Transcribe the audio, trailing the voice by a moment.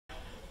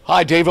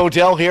Hi, Dave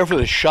Odell here for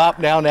the Shop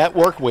Now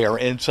Network. We are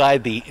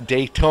inside the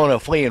Daytona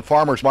Flea and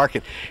Farmers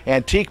Market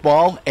Antique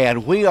Mall,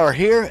 and we are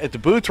here at the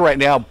booth right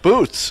now,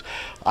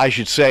 I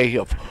should say,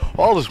 of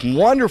all this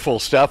wonderful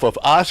stuff of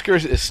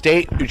Oscar's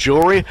Estate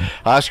Jewelry.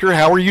 Oscar,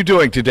 how are you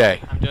doing today?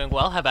 I'm doing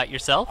well. How about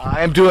yourself?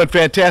 I am doing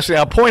fantastic.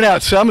 I'll point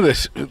out some of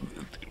this.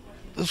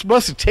 This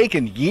must have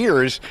taken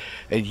years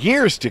and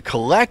years to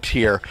collect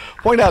here.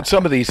 Point out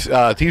some of these.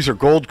 These are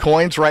gold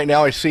coins right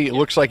now. I see it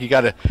looks like you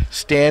got a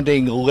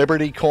standing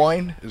Liberty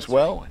coin as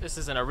well. This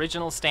is an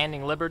original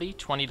standing Liberty,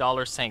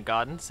 $20 St.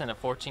 Gaudens, and a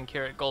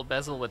 14-karat gold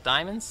bezel with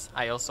diamonds.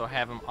 I also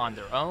have them on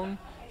their own.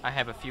 I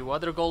have a few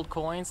other gold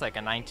coins, like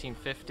a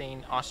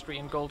 1915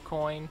 Austrian gold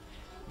coin,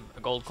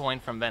 a gold coin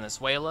from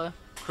Venezuela,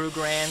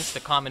 Krugerrands,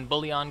 the common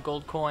bullion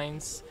gold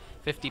coins,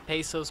 50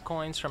 pesos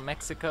coins from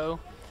Mexico,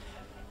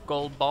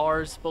 gold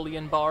bars,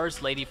 bullion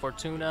bars, Lady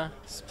Fortuna,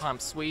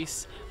 Pomp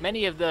Suisse,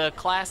 many of the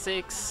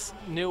classics,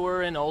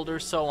 newer and older,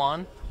 so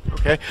on.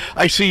 Okay,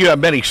 I see you have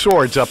many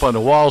swords up on the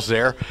walls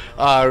there.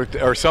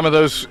 Are some of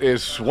those,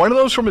 is one of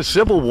those from the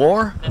Civil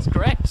War? That's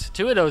correct.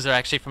 Two of those are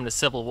actually from the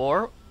Civil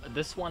War.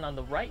 This one on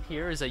the right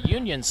here is a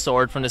Union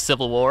sword from the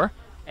Civil War,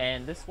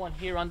 and this one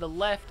here on the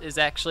left is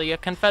actually a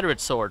Confederate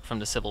sword from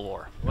the Civil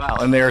War. Wow,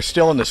 and they're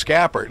still in the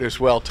scabbard as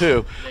well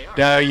too.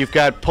 Now you've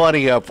got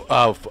plenty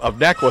of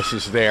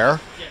necklaces there,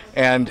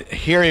 and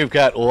here you've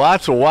got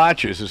lots of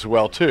watches as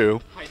well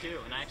too. I do,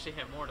 and I actually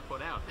have more to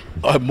put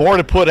out. More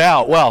to put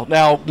out. Well,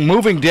 now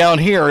moving down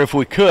here, if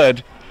we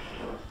could,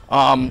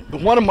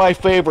 one of my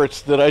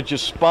favorites that I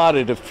just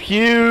spotted a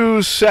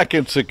few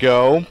seconds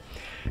ago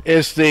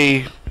is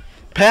the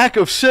pack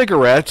of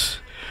cigarettes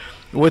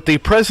with the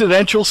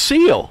presidential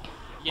seal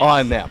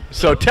on them.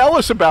 So tell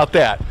us about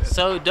that.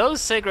 So those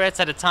cigarettes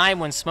at a time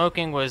when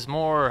smoking was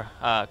more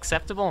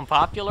acceptable and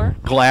popular.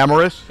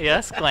 Glamorous.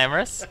 Yes,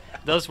 glamorous.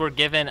 Those were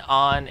given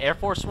on Air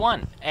Force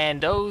One, and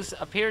those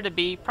appear to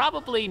be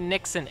probably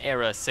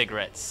Nixon-era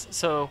cigarettes.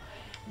 So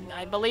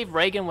I believe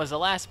Reagan was the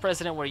last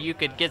president where you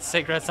could get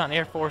cigarettes on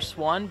Air Force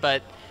One,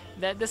 but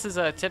this is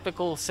a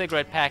typical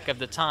cigarette pack of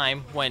the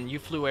time when you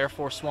flew Air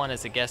Force One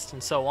as a guest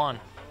and so on.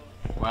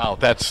 Wow,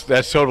 that's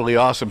totally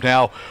awesome.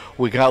 Now,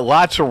 we got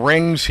lots of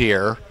rings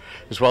here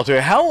as well too.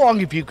 How long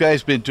have you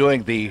guys been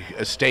doing the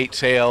estate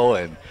sale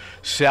and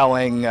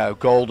selling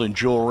gold and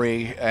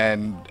jewelry,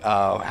 and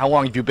how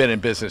long have you been in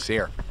business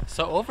here?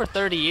 So over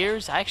 30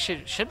 years. I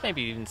actually should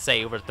maybe even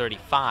say over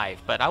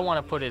 35, but I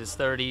want to put it as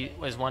 30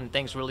 was when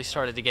things really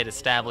started to get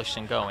established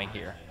and going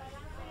here.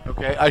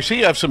 Okay, I see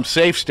you have some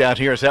safes down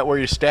here. Is that where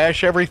you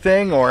stash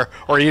everything, or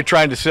are you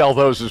trying to sell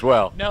those as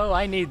well? No,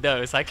 I need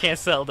those. I can't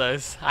sell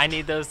those. I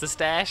need those to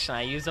stash, and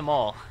I use them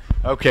all.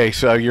 Okay,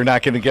 so you're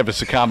not going to give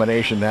us a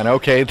combination then.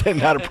 Okay, then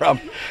not a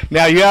problem.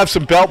 Now you have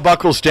some belt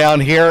buckles down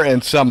here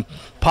and some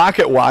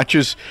pocket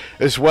watches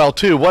as well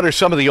too. What are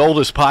some of the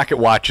oldest pocket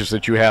watches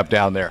that you have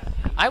down there?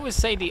 I would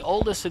say the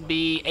oldest would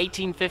be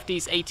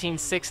 1850s,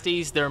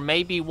 1860s. There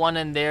may be one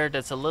in there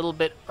that's a little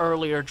bit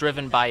earlier,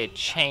 driven by a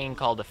chain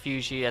called a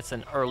Fuji. That's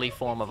an early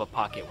form of a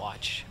pocket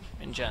watch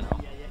in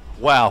general.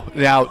 Wow.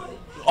 Now,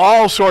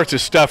 all sorts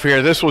of stuff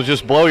here. This will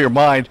just blow your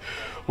mind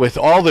with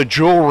all the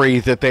jewelry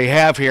that they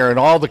have here and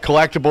all the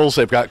collectibles.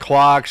 They've got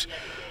clocks,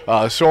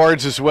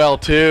 swords as well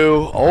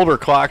too, older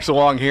clocks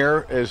along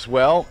here as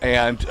well,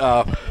 and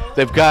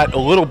they've got a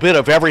little bit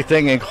of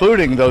everything,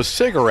 including those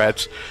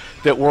cigarettes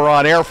that were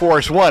on Air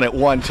Force One at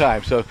one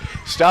time. So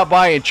stop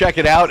by and check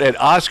it out at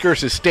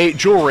Oscar's Estate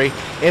Jewelry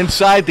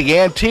inside the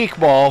Antique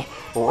Mall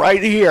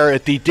right here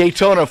at the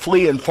Daytona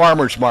Flea and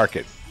Farmers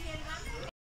Market.